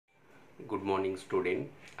Good morning student.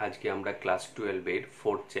 আজকে আমরা class 12-এর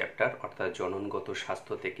 4th chapter অর্থাৎ জননগত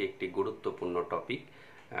স্বাস্থ্য থেকে একটি গুরুত্বপূর্ণ টপিক,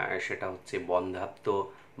 সেটা হচ্ছে বন্ধ্যাত্ব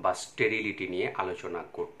বা স্টেরিলিটি নিয়ে আলোচনা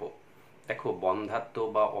করব। দেখো, বন্ধ্যাত্ব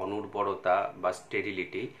বা অনুর্বরতা বা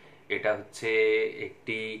স্টেরিলিটি এটা হচ্ছে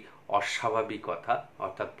একটি অস্বাভাবিকতা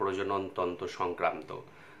অর্থাৎ প্রজননতন্ত্র সংক্রান্ত।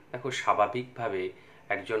 দেখো, স্বাভাবিকভাবে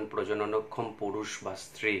একজন প্রজননক্ষম পুরুষ বা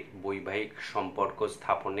স্ত্রীর বৈবাহিক সম্পর্ক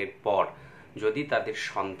স্থাপনের পর যদি তাদের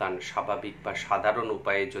সন্তান স্বাভাবিক বা সাধারণ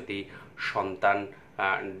উপায়ে যদি সন্তান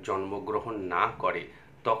জন্মগ্রহণ না করে,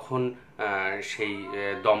 তখন সেই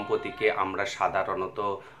দম্পতিকে আমরা সাধারণত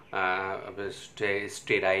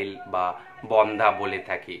স্টেরাইল বা বন্ধ্যা বলে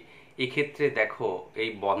থাকি। এক্ষেত্রে দেখো, এই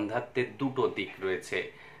বন্ধ্যাত্বের দুটো দিক রয়েছে।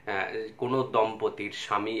 কোনো দম্পতির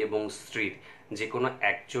স্বামী এবং স্ত্রীর যে কোনো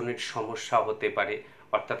একজনের সমস্যা হতে পারে,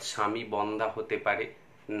 অর্থাৎ স্বামী বন্ধ্যা হতে পারে,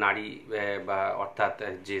 নারী বা অর্থাৎ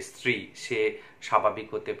যে স্ত্রী সে স্বাভাবিক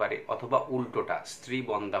হতে পারে, অথবা উল্টোটা স্ত্রী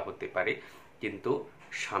বন্ধ্যা হতে পারে কিন্তু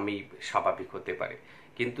স্বামী স্বাভাবিক হতে পারে।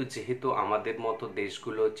 কিন্তু যেহেতু আমাদের মতো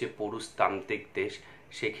দেশগুলো হচ্ছে পুরুষতান্ত্রিক দেশ,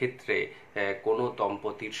 সেক্ষেত্রে কোনো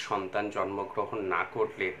দম্পতির সন্তান জন্মগ্রহণ না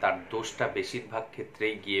করলে তার দোষটা বেশিরভাগ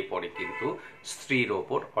ক্ষেত্রেই গিয়ে পড়ে কিন্তু স্ত্রীর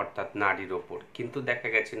ওপর অর্থাৎ নারীর ওপর। কিন্তু দেখা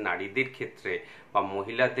গেছে নারীদের ক্ষেত্রে বা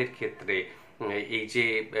মহিলাদের ক্ষেত্রে এই যে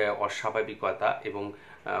অস্বাভাবিকতা এবং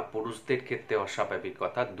পুরুষদের ক্ষেত্রে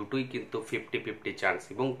অস্বাভাবিকতা দুটোই কিন্তু 50-50 চান্স।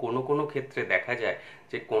 এবং কোনো কোনো ক্ষেত্রে দেখা যায়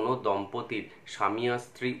যে কোনো দম্পতির স্বামী আর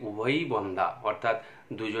স্ত্রী উভয়ই বন্ধ্যা, অর্থাৎ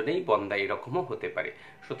দুজনেই বন্ধ্যা, এরকমও হতে পারে।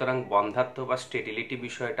 সুতরাং বন্ধ্যাত্ব বা স্টেরিলিটি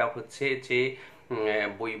বিষয়টা হচ্ছে যে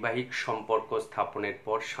বৈবাহিক সম্পর্ক স্থাপনের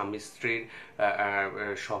পর স্বামী স্ত্রীর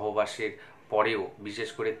সহবাসের পরেও বিশেষ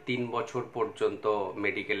করে 3 বছর পর্যন্ত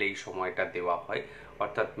মেডিকেলে এই সময়টা দেওয়া হয়।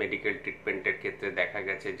 অর্থাৎ মেডিকেল ট্রিটমেন্টের ক্ষেত্রে দেখা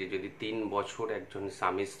গেছে যে যদি 3 বছর একজন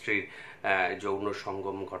স্বামী স্ত্রীর যৌন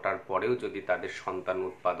সঙ্গম ঘটার পরেও যদি তাদের সন্তান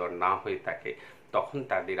উৎপাদন না হয়ে থাকে, তখন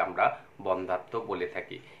তাদের আমরা বন্ধ্যাত্ব বলে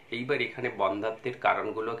থাকি। এইবার এখানে বন্ধ্যাত্বের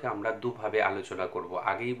কারণগুলোকে আমরা দুভাবে আলোচনা করব।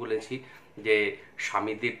 আগেই বলেছি যে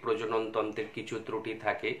স্বামীদের প্রজননতন্ত্রের কিছু ত্রুটি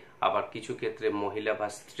থাকে, আবার কিছু ক্ষেত্রে মহিলা বা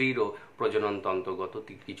স্ত্রীরও প্রজননতন্ত্রগত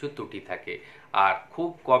কিছু ত্রুটি থাকে। আর খুব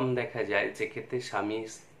কম দেখা যায় যে ক্ষেত্রে স্বামী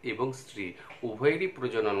এবং স্ত্রী উভয়েরই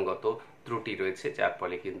প্রজননগত ত্রুটি রয়েছে, যার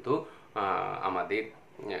ফলে কিন্তু আমাদের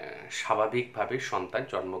স্বাভাবিকভাবে সন্তান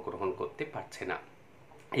জন্মগ্রহণ করতে পারছে না।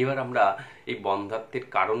 এবার আমরা এই বন্ধ্যাত্বের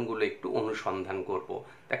কারণগুলো একটু অনুসন্ধান করব।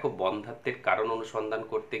 দেখো, বন্ধ্যাত্বের কারণ অনুসন্ধান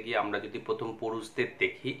করতে গিয়ে আমরা যদি প্রথম পুরুষদের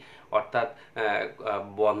দেখি, অর্থাৎ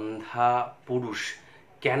বন্ধ্যা পুরুষ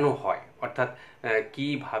কেন হয়, অর্থাৎ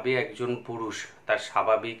কিভাবে একজন পুরুষ তার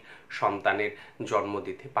স্বাভাবিক সন্তানের জন্ম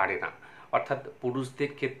দিতে পারে না। অর্থাৎ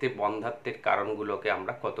পুরুষদের ক্ষেত্রে বন্ধ্যাত্বের কারণগুলোকে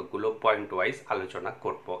আমরা কতগুলো পয়েন্ট ওয়াইজ আলোচনা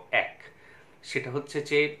করব। এক, সেটা হচ্ছে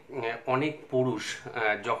যে অনেক পুরুষ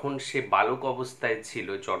যখন সে বালক অবস্থায় ছিল,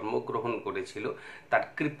 জন্মগ্রহণ করেছিল, তার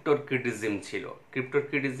ক্রিপ্টোরকিডিজম ছিল।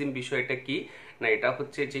 ক্রিপ্টোরকিডিজম বিষয়টা কি না, এটা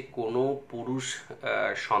হচ্ছে যে কোনো পুরুষ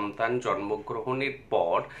সন্তান জন্মগ্রহণের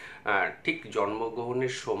পর ঠিক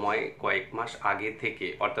জন্মগ্রহণের সময় কয়েক মাস আগে থেকে,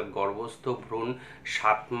 অর্থাৎ গর্ভস্থ ভ্রূণ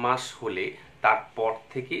 7 মাস হলে তারপর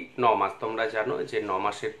থেকে 9 মাস, তোমরা জানো যে 9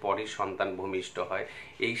 মাসের পরই সন্তান ভূমিষ্ঠ হয়,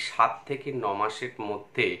 এই 7 থেকে 9 মাসের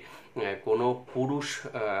মধ্যে কোনো পুরুষ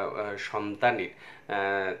সন্তানের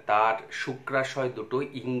তার শুক্রাশয় দুটো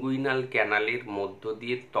ইঙ্গুইনাল ক্যানালের মধ্য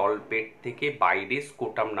দিয়ে তলপেট থেকে বাইরে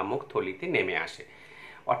স্কোটাম নামক থলিতে নেমে আসে।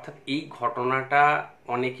 অর্থাৎ এই ঘটনাটা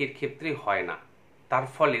অনেকের ক্ষেত্রে হয় না। তার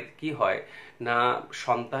ফলে কি হয় না,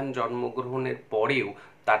 সন্তান জন্মগ্রহণের পরেও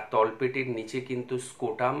তার তলপেটের নিচে কিন্তু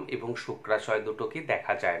স্কোটাম এবং শুক্রাশয় দুটোকে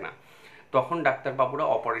দেখা যায় না। তখন ডাক্তারবাবুরা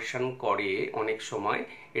অপারেশন করে অনেক সময়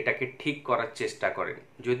এটাকে ঠিক করার চেষ্টা করেন।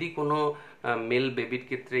 যদি কোনো মেল বেবির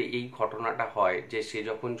ক্ষেত্রে এই ঘটনাটা হয় যে সে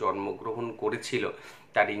যখন জন্মগ্রহণ করেছিল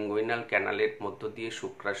তার ইঙ্গুইনাল ক্যানালের মধ্য দিয়ে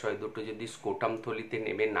শুক্রাশয় দুটো যদি স্কোটাম থলিতে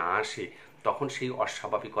নেমে না আসে, তখন সেই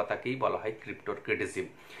অস্বাভাবিকতাকেই বলা হয় ক্রিপ্টোরকিডিজম।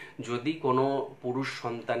 যদি কোনো পুরুষ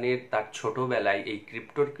সন্তানের তার ছোটবেলায় এই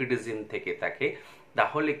ক্রিপ্টোরকিডিজম থেকে থাকে,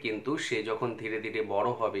 তাহলে কিন্তু সে যখন ধীরে ধীরে বড়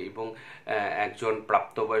হবে এবং একজন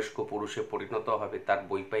প্রাপ্তবয়স্ক পুরুষে পরিণত হবে, তার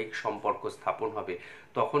বৈবাহিক সম্পর্ক স্থাপন হবে,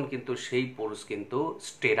 তখন কিন্তু সেই পুরুষ কিন্তু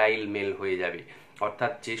স্টেরাইল মেল হয়ে যাবে।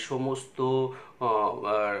 অর্থাৎ যে সমস্ত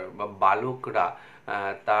বালকরা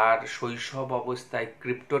তার শৈশব অবস্থায়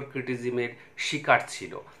ক্রিপ্টোরকিডিজমের শিকার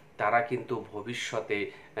ছিল, তারা কিন্তু ভবিষ্যতে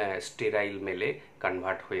স্টেরাইল মেলে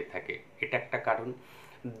কনভার্ট হয়ে থাকে। এটা একটা কারণ।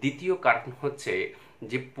 দ্বিতীয় কারণ হচ্ছে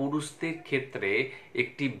যে পুরুষদের ক্ষেত্রে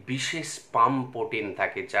একটি বিশেষ স্পার্ম প্রোটিন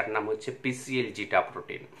থাকে, যার নাম হচ্ছে পিসিএল জিটা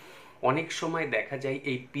প্রোটিন। অনেক সময় দেখা যায়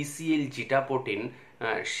এই পিসিএল জিটা প্রোটিন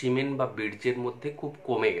সিমেন বা বীর্যের মধ্যে খুব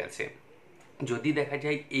কমে গেছে। যদি দেখা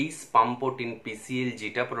যায় এই স্পাম প্রোটিন পিসিএল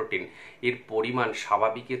জিটা প্রোটিন এর পরিমাণ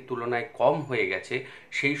স্বাভাবিকের তুলনায় কম হয়ে গেছে,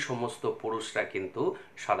 সেই সমস্ত পুরুষরা কিন্তু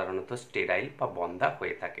সাধারণত স্টেরাইল বা বন্ধ্যা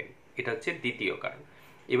হয়ে থাকেন। এটা হচ্ছে দ্বিতীয় কারণ।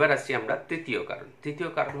 এবার আসছি আমরা তৃতীয় কারণ। তৃতীয়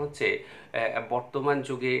কারণ হচ্ছে বর্তমান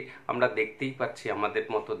যুগে আমরা দেখতেই পাচ্ছি আমাদের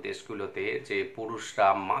মতো দেশগুলোতে যে পুরুষরা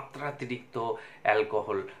মাত্রাতিরিক্ত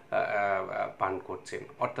অ্যালকোহল পান করছেন,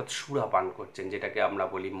 অর্থাৎ সুরা পান করছেন, যেটাকে আমরা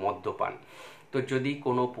বলি মদ্যপান। তো যদি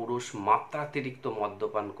কোনো পুরুষ মাত্রাতিরিক্ত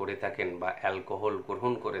মদ্যপান করে থাকেন বা অ্যালকোহল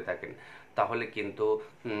গ্রহণ করে থাকেন, তাহলে কিন্তু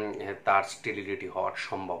তার স্টেরিলিটি হওয়ার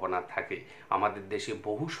সম্ভাবনা থাকে। আমাদের দেশে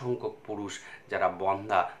বহু সংখ্যক পুরুষ যারা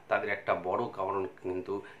বন্ধ্যা, তাদের একটা বড় কারণ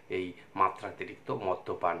কিন্তু এই মাত্রাতিরিক্ত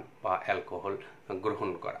মদ্যপান বা অ্যালকোহল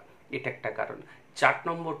গ্রহণ করা। এটা একটা কারণ। 4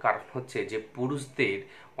 নম্বর কারণ হচ্ছে যে পুরুষদের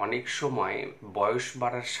অনেক সময় বয়স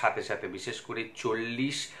বাড়ার সাথে সাথে, বিশেষ করে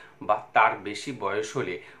 40 বা তার বেশি বয়স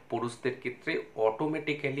হলে পুরুষদের ক্ষেত্রে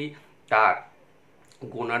অটোমেটিক্যালি তার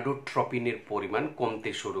গোনাডোট্রপিনের পরিমাণ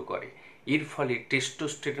কমতে শুরু করে। এর ফলে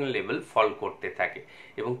টেস্টোস্টেরন লেভেল ফল করতে থাকে,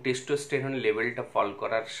 এবং টেস্টোস্টেরন লেভেলটা ফল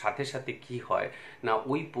করার সাথে সাথে কি হয় না,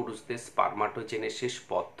 ওই পুরুষদের স্পারমাটোজেনেসিস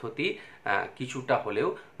পদ্ধতি কিছুটা হলেও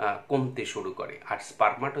কমতে শুরু করে। আর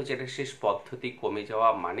স্পারমাটোজেনেসিস পদ্ধতি কমে যাওয়া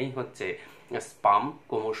মানেই হচ্ছে স্পাম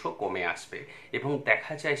ক্রমশ কমে আসবে, এবং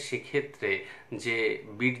দেখা যায় সেক্ষেত্রে যে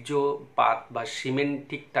বীর্যপাত বা সিমেন্ট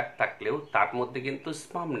ঠিকঠাক থাকলেও তার মধ্যে কিন্তু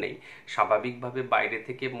স্পাম নেই। স্বাভাবিকভাবে বাইরে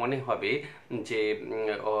থেকে মনে হবে যে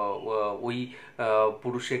ওই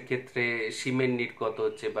পুরুষের ক্ষেত্রে সিমেন্ট নির্গত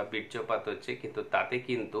হচ্ছে বা বীর্যপাত হচ্ছে, কিন্তু তাতে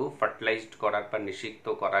কিন্তু ফার্টিলাইজড করার বা নিষিক্ত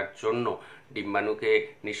করার জন্য, ডিম্বাণুকে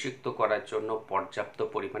নিষিক্ত করার জন্য পর্যাপ্ত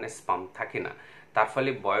পরিমাণে স্পাম থাকে না। তার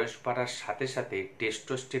ফলে বয়স বাড়ার সাথে সাথে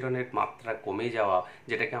টেস্টোস্টেরনের মাত্রা কমে যাওয়া,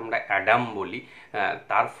 যেটাকে আমরা অ্যাডাম বলি,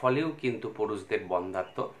 তার ফলেও কিন্তু পুরুষদের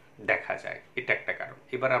বন্ধ্যাত্ব দেখা যায়। এটা একটা কারণ।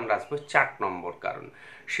 এবার আমরা আসবো 4 নম্বর কারণ।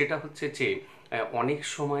 সেটা হচ্ছে যে অনেক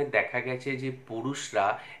সময় দেখা গেছে যে পুরুষরা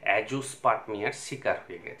অ্যাজোস্পার্মিয়ার শিকার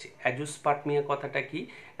হয়ে গেছে। অ্যাজোস্পার্মিয়া কথাটা কি?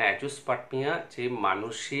 অ্যাজোস্পার্মিয়া যে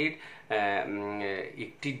মানুষের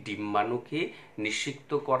একটি ডিম্বাণুকে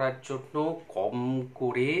নিষিক্ত করার জন্য কম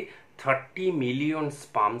করে 30 মিলিয়ন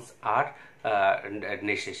স্পামস আর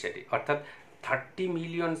নেসেসারি, অর্থাৎ 30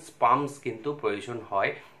 মিলিয়ন স্পামস কিন্তু প্রয়োজন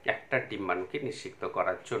হয় একটা ডিম্বাণুকে নিষিক্ত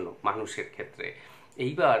করার জন্য মানুষের ক্ষেত্রে।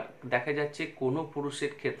 এইবার দেখা যাচ্ছে কোনো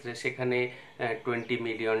পুরুষের ক্ষেত্রে সেখানে 20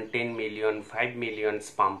 মিলিয়ন, 10 মিলিয়ন, 5 মিলিয়ন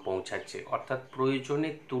স্পাম পৌঁছাচ্ছে, অর্থাৎ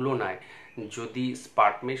প্রয়োজনের তুলনায় যদি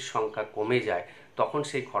স্পার্মের সংখ্যা কমে যায়, তখন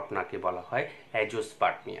সেই ঘটনাকে বলা হয়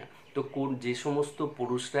অ্যাজোস্পার্মিয়া। তো যে সমস্ত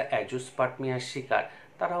পুরুষরা অ্যাজোস্পার্মিয়ার শিকার,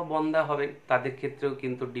 তারাও বন্ধ্যা হবেন, তাদের ক্ষেত্রেও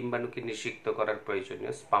কিন্তু ডিম্বাণুকে নিষিক্ত করার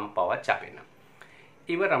প্রয়োজনীয় স্পাম পাওয়া যাবে না।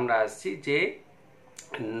 এবার আমরা আসছি যে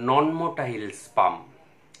নন মোটাইল স্পাম।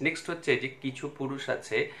 নেক্সট হচ্ছে যে কিছু পুরুষ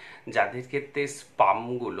আছে যাদের ক্ষেত্রে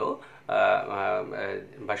স্পামগুলো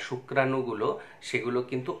বা শুক্রাণুগুলো সেগুলো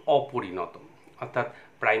কিন্তু অপরিণত, অর্থাৎ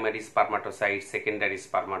প্রাইমারি স্পার্মাটোসাইট, সেকেন্ডারি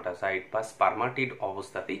স্পার্মাটোসাইট বা স্পার্মাটিড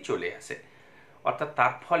অবস্থাতেই চলে আসে। অর্থাৎ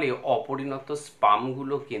তার ফলে অপরিণত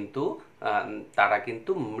স্পামগুলো কিন্তু তারা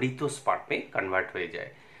কিন্তু মৃত স্পার্মে কনভার্ট হয়ে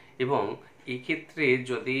যায়। এবং এক্ষেত্রে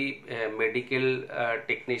যদি মেডিকেল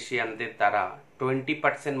টেকনিশিয়ানদের দ্বারা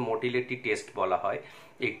 20% মোটিলিটি টেস্ট বলা হয়,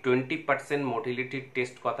 এই 20% মোটিলিটি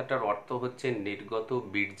টেস্ট কথাটার অর্থ হচ্ছে নির্গত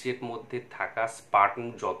বীর্যের মধ্যে থাকা স্পার্ম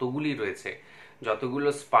যতগুলি রয়েছে, যতগুলো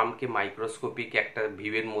স্পামকে মাইক্রোস্কোপিক একটা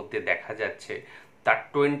ভিউয়ের মধ্যে দেখা যাচ্ছে, তার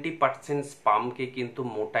 20% স্পামকে কিন্তু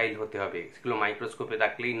মোটাইল হতে হবে। সেগুলো মাইক্রোস্কোপে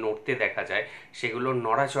রাখলেই নড়তে দেখা যায়, সেগুলো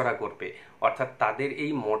নড়াচড়া করবে। অর্থাৎ তাদের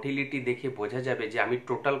এই মোটিলিটি দেখে বোঝা যাবে যে আমি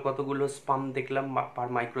টোটাল কতগুলো স্পাম দেখলাম পার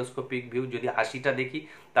মাইক্রোস্কোপিক ভিউ। যদি 80টা দেখি,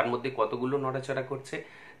 তার মধ্যে কতগুলো নড়াচড়া করছে,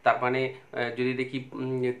 তার মানে যদি দেখি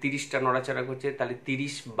 30টা নড়াচড়া করছে, তাহলে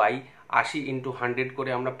 30/80 × 100 করে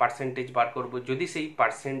আমরা পার্সেন্টেজ বার করব। যদি সেই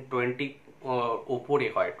পার্সেন্ট 20 ওপরে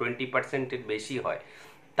হয়, 20%-এর বেশি হয়,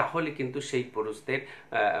 তাহলে কিন্তু সেই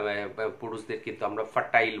পুরুষদের কিন্তু আমরা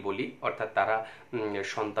ফার্টাইল বলি, অর্থাৎ তারা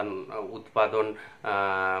সন্তান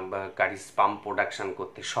উৎপাদনকারী স্পাম প্রোডাকশন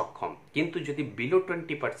করতে সক্ষম। কিন্তু যদি বিলো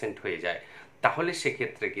 20% হয়ে যায়, তাহলে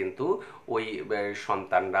সেক্ষেত্রে কিন্তু ওই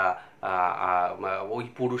সন্তানরা, ওই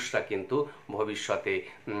পুরুষরা কিন্তু ভবিষ্যতে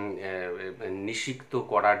নিষিক্ত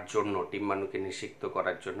করার জন্য, ডিম্বাণুকে নিষিক্ত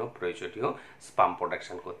করার জন্য প্রয়োজনীয় স্পাম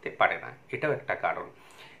প্রোডাকশন করতে পারে না। এটাও একটা কারণ।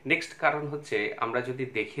 নেক্সট কারণ হচ্ছে, আমরা যদি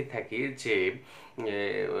দেখে থাকি যে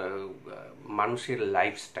মানুষের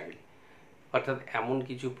লাইফস্টাইল, অর্থাৎ এমন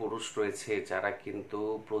কিছু পুরুষ রয়েছে যারা কিন্তু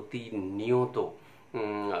প্রতিনিয়ত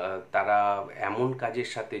তারা এমন কাজের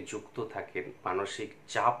সাথে যুক্ত থাকেন, মানসিক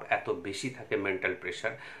চাপ এত বেশি থাকে, মেন্টাল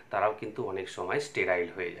প্রেশার, তারাও কিন্তু অনেক সময় স্টেরাইল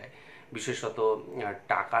হয়ে যায়। বিশেষত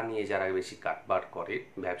টাকা নিয়ে যারা বেশি কারবার করে,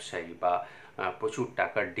 ব্যবসায়ী বা প্রচুর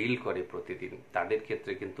টাকা ডিল করে প্রতিদিন, তাদের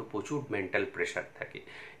ক্ষেত্রে কিন্তু প্রচুর মেন্টাল প্রেশার থাকে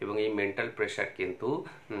এবং এই মেন্টাল প্রেশার কিন্তু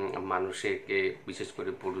মানুষকে, বিশেষ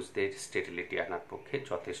করে পুরুষদের স্টেরিলিটি আনার পক্ষে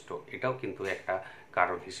যথেষ্ট। এটাও কিন্তু একটা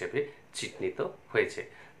কারণ হিসেবে চিহ্নিত হয়েছে।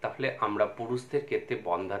 তাহলে আমরা পুরুষদের ক্ষেত্রে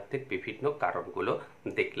বন্ধ্যাত্বের বিভিন্ন কারণগুলো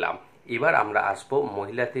দেখলাম। এবার আমরা আসবো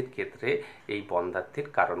মহিলাদের ক্ষেত্রে এই বন্ধ্যাত্বের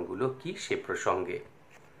কারণগুলো কি সে প্রসঙ্গে।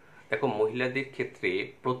 দেখো, মহিলাদের ক্ষেত্রে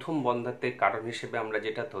প্রথম বন্ধ্যাত্বের কারণ হিসেবে আমরা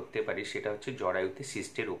যেটা ধরতে পারি সেটা হচ্ছে জরায়ুতে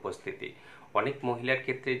সিস্টের উপস্থিতি। অনেক মহিলার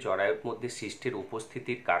ক্ষেত্রে জরায়ুর মধ্যে সিস্টের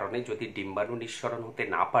উপস্থিতির কারণে যদি ডিম্বাণু নিঃসরণ হতে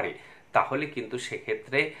না পারে, তাহলে কিন্তু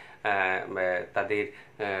সেক্ষেত্রে তাদের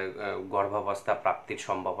গর্ভাবস্থা প্রাপ্তির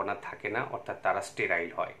সম্ভাবনা থাকে না, অর্থাৎ তারা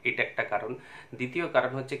স্টেরাইল হয়। এটা একটা কারণ। দ্বিতীয়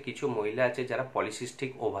কারণ হচ্ছে কিছু মহিলা আছে যারা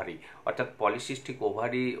পলিসিস্টিক ওভারি, অর্থাৎ পলিসিস্টিক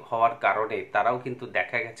ওভারি হওয়ার কারণে তারাও কিন্তু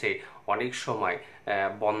দেখা গেছে অনেক সময়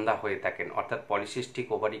বন্ধ্যা হয়ে থাকেন, অর্থাৎ পলিসিস্টিক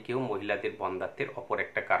ওভারিকেও মহিলাদের বন্ধ্যাত্বের অপর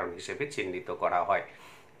একটা কারণ হিসেবে চিহ্নিত করা হয়।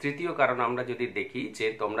 তৃতীয় কারণ আমরা যদি দেখি, যে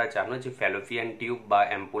তোমরা জানো যে ফ্যালোপিয়ান টিউব বা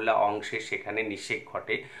অ্যাম্পুলা অংশে সেখানে নিষেক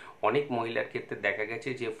ঘটে। অনেক মহিলার ক্ষেত্রে দেখা গেছে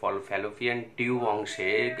যে ফ্যালোপিয়ান টিউব অংশে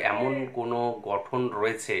এমন কোনো গঠন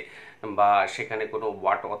রয়েছে বা সেখানে কোনো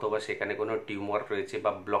ওয়াট অথবা সেখানে কোনো টিউমার রয়েছে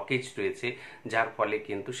বা ব্লকেজ রয়েছে, যার ফলে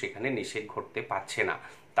কিন্তু সেখানে নিষেক ঘটতে পারছে না।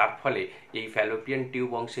 তার ফলে এই ফ্যালোপিয়ান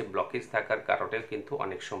টিউব অংশে ব্লকেজ থাকার কারণেও কিন্তু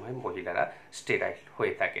অনেক সময় মহিলারা স্টেরাইল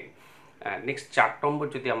হয়ে থাকেন। নেক্সট 4 নম্বর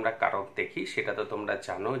যদি আমরা কারণ দেখি, সেটা তো তোমরা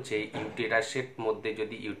জানো যে ইউটেরাসের মধ্যে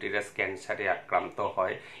যদি ইউটেরাস ক্যান্সারে আক্রান্ত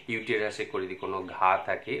হয়, ইউটেরাসে যদি কোনো ঘা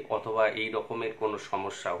থাকে অথবা এই রকমের কোনো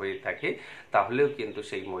সমস্যা হয়ে থাকে, তাহলেও কিন্তু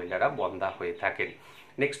সেই মহিলারা বন্ধ্যা হয়ে থাকেন।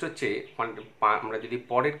 নেক্সট হচ্ছে আমরা যদি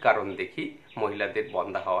পরের কারণ দেখি মহিলাদের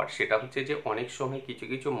বন্ধ্যা হওয়ার, সেটা হচ্ছে যে অনেক সময় কিছু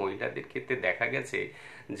কিছু মহিলাদের ক্ষেত্রে দেখা গেছে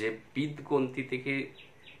যে পিত্তগ্রন্থি থেকে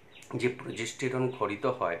যে প্রজেস্টেরন ক্ষরিত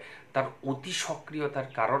হয় তার অতি সক্রিয়তার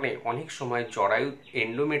কারণে অনেক সময় জরায়ু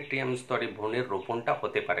এন্ডোমেট্রিয়াম স্তরে ভ্রূণের রোপণটা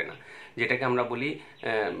হতে পারে না, যেটাকে আমরা বলি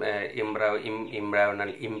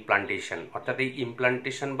এমব্রায়োনাল ইমপ্লান্টেশন। অর্থাৎ এই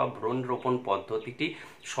ইমপ্লান্টেশন বা ভ্রূণ রোপণ পদ্ধতিটি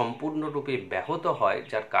সম্পূর্ণরূপে ব্যাহত হয়,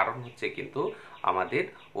 যার কারণ হচ্ছে কিন্তু আমাদের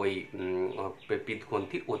ওই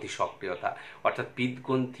পিত্তগ্রন্থির অতি সক্রিয়তা। অর্থাৎ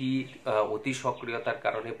পিত্তগ্রন্থির অতি সক্রিয়তার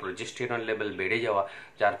কারণে প্রজেস্টেরন লেভেল বেড়ে যাওয়া,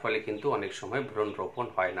 যার ফলে কিন্তু অনেক সময় ভ্রূণ রোপণ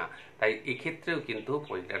হয় না। তাই এক্ষেত্রেও কিন্তু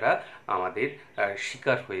মহিলারা আমাদের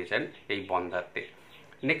শিকার হয়ে যান এই বন্ধ্যাত্বের।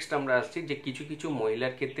 নেক্সট আমরা আসছি যে কিছু কিছু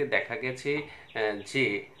মহিলার ক্ষেত্রে দেখা গেছে যে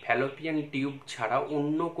ফ্যালোপিয়ান টিউব ছাড়া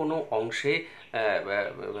অন্য কোনো অংশে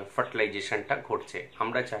ফার্টিলাইজেশনটা ঘটছে।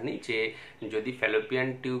 আমরা জানি যে যদি ফ্যালোপিয়ান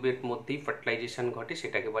টিউবের মধ্যেই ফার্টিলাইজেশন ঘটে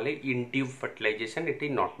সেটাকে বলে ইনটিউব ফার্টিলাইজেশন,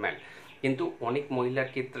 এটাই নর্মাল। কিন্তু অনেক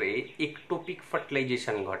মহিলার ক্ষেত্রে একটোপিক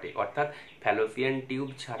ফার্টিলাইজেশন ঘটে, অর্থাৎ ফ্যালোপিয়ান টিউব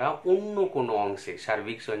ছাড়া অন্য কোনো অংশে,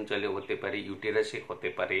 সার্ভিক্স অঞ্চলে হতে পারে, ইউটেরাসে হতে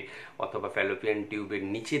পারে, অথবা ফ্যালোপিয়ান টিউবের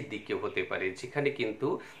নিচের দিকে হতে পারে, যেখানে কিন্তু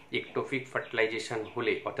একটোপিক ফার্টিলাইজেশন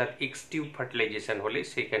হলে, অর্থাৎ এক্স টিউব ফার্টিলাইজেশন হলে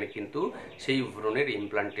সেখানে কিন্তু সেই ভ্রূণের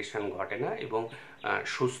ইমপ্লান্টেশন ঘটে না এবং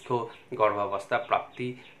সুস্থ গর্ভাবস্থা প্রাপ্তি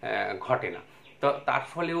ঘটে না। তো তার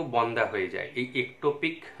ফলেও বন্ধ্যা হয়ে যায়। এই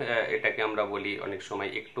একটোপিক, এটাকে আমরা বলি অনেক সময়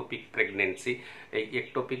একটোপিক প্রেগনেন্সি। এই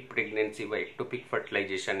একটোপিক প্রেগনেন্সি বা একটোপিক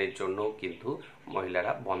ফার্টিলাইজেশনের জন্যও কিন্তু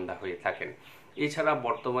মহিলারা বন্ধ্যা হয়ে থাকেন। এছাড়া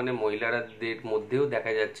বর্তমানে মহিলাদের মধ্যেও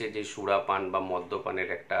দেখা যাচ্ছে যে সুরাপান বা মদ্যপানের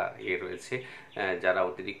একটা রয়েছে, যারা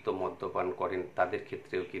অতিরিক্ত মদ্যপান করেন তাদের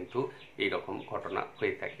ক্ষেত্রেও কিন্তু এইরকম ঘটনা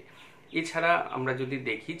হয়ে থাকে। এছাড়া আমরা যদি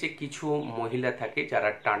দেখি যে কিছু মহিলা থাকে যারা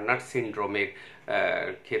টার্নার সিনড্রোমের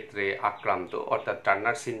ক্ষেত্রে আক্রান্ত, অর্থাৎ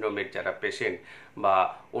টার্নার সিনড্রোমের যারা পেশেন্ট বা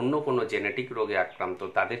অন্য কোনো জেনেটিক রোগে আক্রান্ত,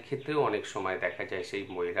 তাদের ক্ষেত্রেও অনেক সময় দেখা যায় সেই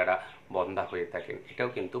মহিলারা বন্ধ্যা হয়ে থাকেন। এটাও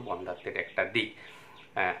কিন্তু বন্ধ্যাত্বের একটা দিক।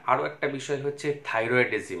 আরও একটা বিষয় হচ্ছে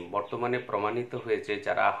থাইরয়েডিজম। বর্তমানে প্রমাণিত হয়েছে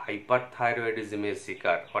যারা হাইপার থাইরয়েডিজমের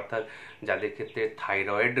শিকার, অর্থাৎ যাদের ক্ষেত্রে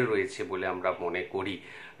থাইরয়েড রয়েছে বলে আমরা মনে করি,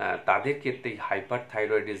 তাদের ক্ষেত্রে হাইপার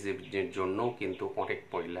থাইরয়েডিজমের জন্যও কিন্তু অনেক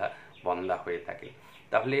মহিলা বন্ধ্যা হয়ে থাকে।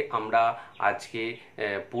 তাহলে আমরা আজকে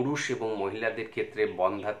পুরুষ এবং মহিলাদের ক্ষেত্রে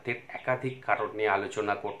বন্ধ্যাত্বের একাধিক কারণ নিয়ে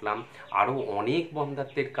আলোচনা করলাম। আরও অনেক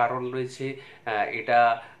বন্ধ্যাত্বের কারণ রয়েছে, এটা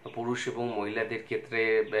পুরুষ এবং মহিলাদের ক্ষেত্রে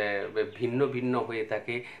ভিন্ন ভিন্ন হয়ে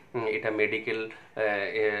থাকে। এটা মেডিকেল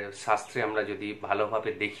শাস্ত্রে আমরা যদি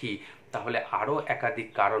ভালোভাবে দেখি তাহলে আরও একাধিক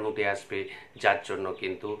কারণ উঠে আসবে, যার জন্য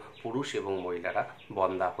কিন্তু পুরুষ এবং মহিলারা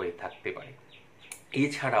বন্ধ্যা হয়ে থাকতে পারে।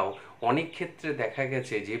 এছাড়াও অনেক ক্ষেত্রে দেখা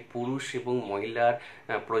গেছে যে পুরুষ এবং মহিলার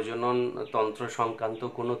প্রজনন তন্ত্র সংক্রান্ত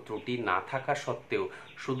কোনো ত্রুটি না থাকা সত্ত্বেও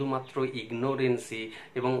শুধুমাত্র ইগনোরেন্সি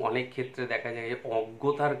এবং অনেক ক্ষেত্রে দেখা যায় যে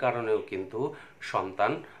অজ্ঞতার কারণেও কিন্তু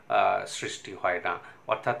সন্তান সৃষ্টি হয় না।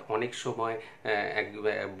 অর্থাৎ অনেক সময় এক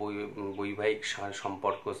বৈবাহিক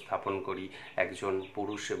সম্পর্ক স্থাপন করি একজন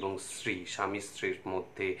পুরুষ এবং স্ত্রী, স্বামী স্ত্রীর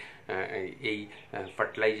মধ্যে এই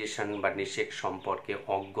ফার্টিলাইজেশন বা নিষেক সম্পর্কে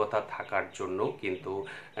অজ্ঞতা থাকার জন্য কিন্তু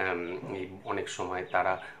অনেক সময়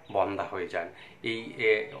তারা বন্ধ্যা হয়ে যান। এই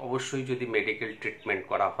অবশ্যই যদি মেডিকেল ট্রিটমেন্ট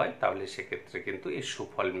করা হয় তাহলে সেক্ষেত্রে কিন্তু এর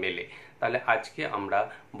সুফল মেলে। তাহলে আজকে আমরা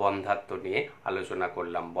বন্ধ্যাত্ব নিয়ে আলোচনা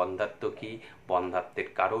করলাম। বন্ধ্যাত্ব কি, বন্ধ্যাত্বের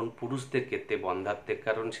কারণ, পুরুষদের ক্ষেত্রে বন্ধ্যাত্বের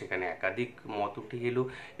কারণ সেখানে একাধিক মত উঠে এলো,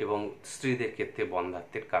 এবং স্ত্রীদের ক্ষেত্রে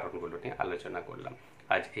বন্ধ্যাত্বের কারণগুলো নিয়ে আলোচনা করলাম।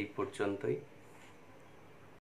 আজ এই পর্যন্তই।